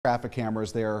traffic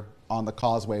cameras there on the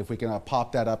Causeway. If we can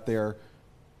pop that up there.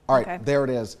 All right, okay. There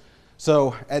it is.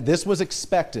 So this was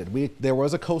expected. There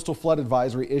was a coastal flood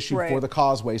advisory issued for the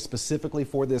Causeway specifically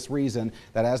for this reason,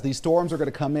 that as these storms are going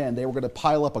to come in, they were going to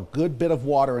pile up a good bit of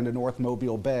water into North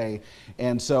Mobile Bay.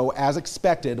 And so as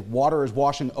expected, water is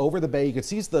washing over the bay. You can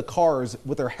see the cars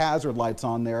with their hazard lights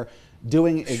on there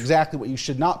doing exactly what you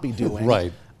should not be doing.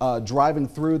 Right. Driving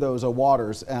through those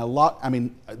waters, and a lot. I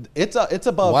mean, it's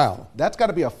above. Wow. That's got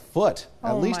to be a foot,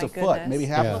 at least a foot, maybe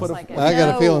half a foot. I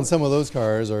got a feeling some of those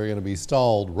cars are going to be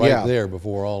stalled right there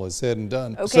before all is said and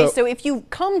done. Okay, so if you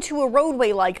come to a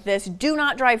roadway like this, do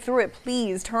not drive through it.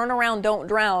 Please turn around, don't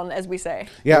drown, as we say.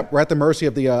 Yeah, we're at the mercy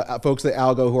of the folks at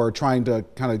ALGO who are trying to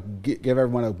kind of give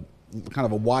everyone a kind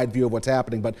of a wide view of what's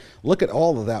happening. But look at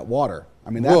all of that water. I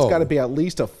mean, that's got to be at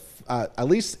least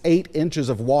 8 inches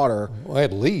of water. Well,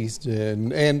 at least,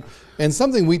 and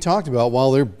something we talked about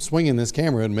while they're swinging this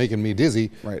camera and making me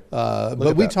dizzy. Right.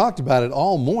 But we talked about it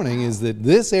all morning. Is that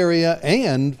this area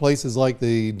and places like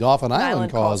the Dauphin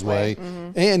Island Causeway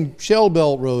and Shell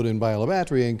Belt Road in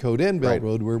Bialabattery and Coden Belt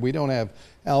Road, where we don't have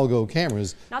ALGO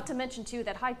cameras. Not to mention too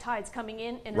that high tide's coming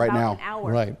in right about now. An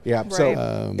hour. Right. Yeah.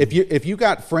 So if you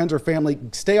got friends or family,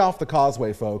 stay off the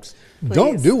Causeway, folks. Please.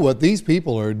 Don't do what these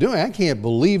people are doing. I can't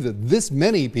believe that this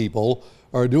many people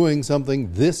are doing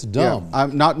something this dumb. Yeah.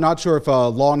 I'm not sure if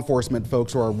law enforcement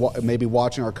folks are maybe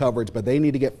watching our coverage, but they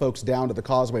need to get folks down to the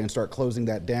Causeway and start closing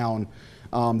that down.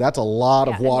 That's a lot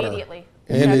of water. Immediately.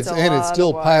 And it's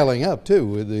still piling up too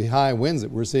with the high winds that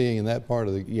we're seeing in that part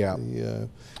of the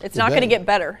it's not going to get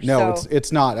better. No,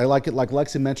 it's not. I like it. Like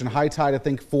Lexi mentioned, high tide I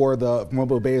think for the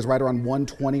Mobile Bay is right around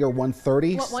 120 or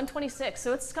 130. 126.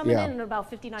 So it's coming in about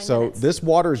 59 minutes. So this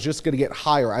water is just going to get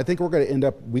higher. I think we're going to end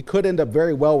up. We could end up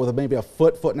very well with maybe a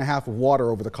foot and a half of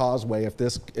water over the Causeway if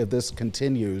this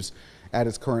continues at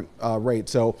its current rate.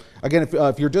 So again,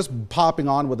 if you're just popping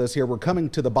on with us here, we're coming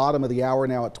to the bottom of the hour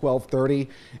now at 12:30.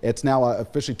 It's now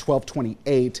officially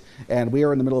 12:28, and we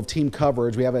are in the middle of team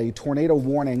coverage. We have a tornado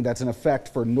warning that's in effect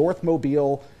for North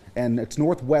Mobile and it's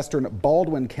northwestern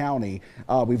Baldwin County.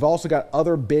 We've also got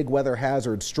other big weather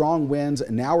hazards, strong winds,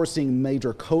 and now we're seeing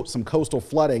some coastal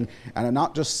flooding, and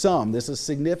not just some. This is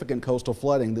significant coastal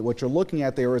flooding. What you're looking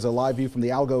at there is a live view from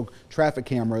the ALGO traffic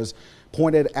cameras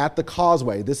pointed at the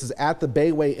Causeway. This is at the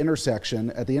Bayway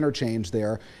intersection, at the interchange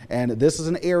there, and this is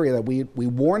an area that we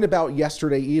warned about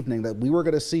yesterday evening that we were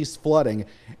going to see flooding,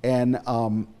 and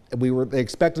we were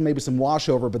expecting maybe some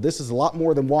washover, but this is a lot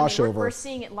more than washover. I mean, we're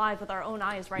seeing it live with our own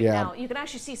eyes right now. You can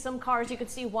actually see some cars. You can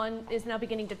see one is now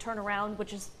beginning to turn around,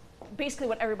 which is basically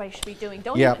what everybody should be doing.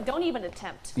 Don't even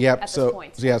attempt at this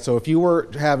point. So if you were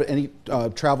to have any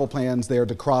travel plans there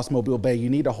to cross Mobile Bay, you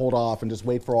need to hold off and just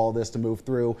wait for all this to move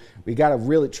through. We got to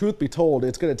really, truth be told,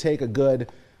 it's going to take a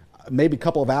good maybe a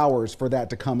couple of hours for that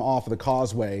to come off of the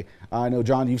Causeway. I know,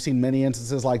 John, you've seen many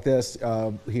instances like this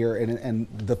here, and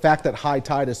the fact that high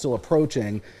tide is still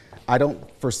approaching, I don't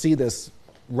foresee this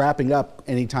wrapping up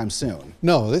anytime soon.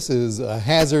 No, this is a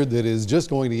hazard that is just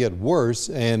going to get worse,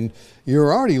 and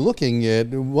you're already looking at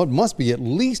what must be at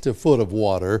least a foot of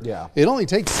water. Yeah. It only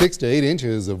takes 6 to 8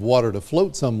 inches of water to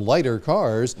float some lighter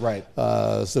cars. Right.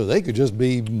 So they could just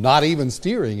be not even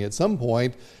steering at some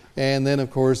point. And then, of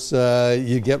course,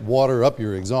 you get water up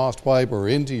your exhaust pipe or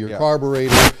into your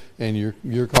carburetor, and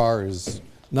your car is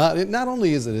not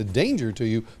only is it a danger to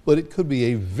you, but it could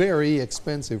be a very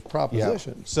expensive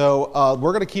proposition. Yeah. So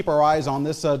we're going to keep our eyes on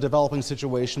this developing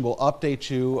situation. We'll update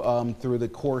you through the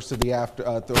course of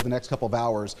the next couple of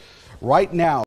hours. Right now,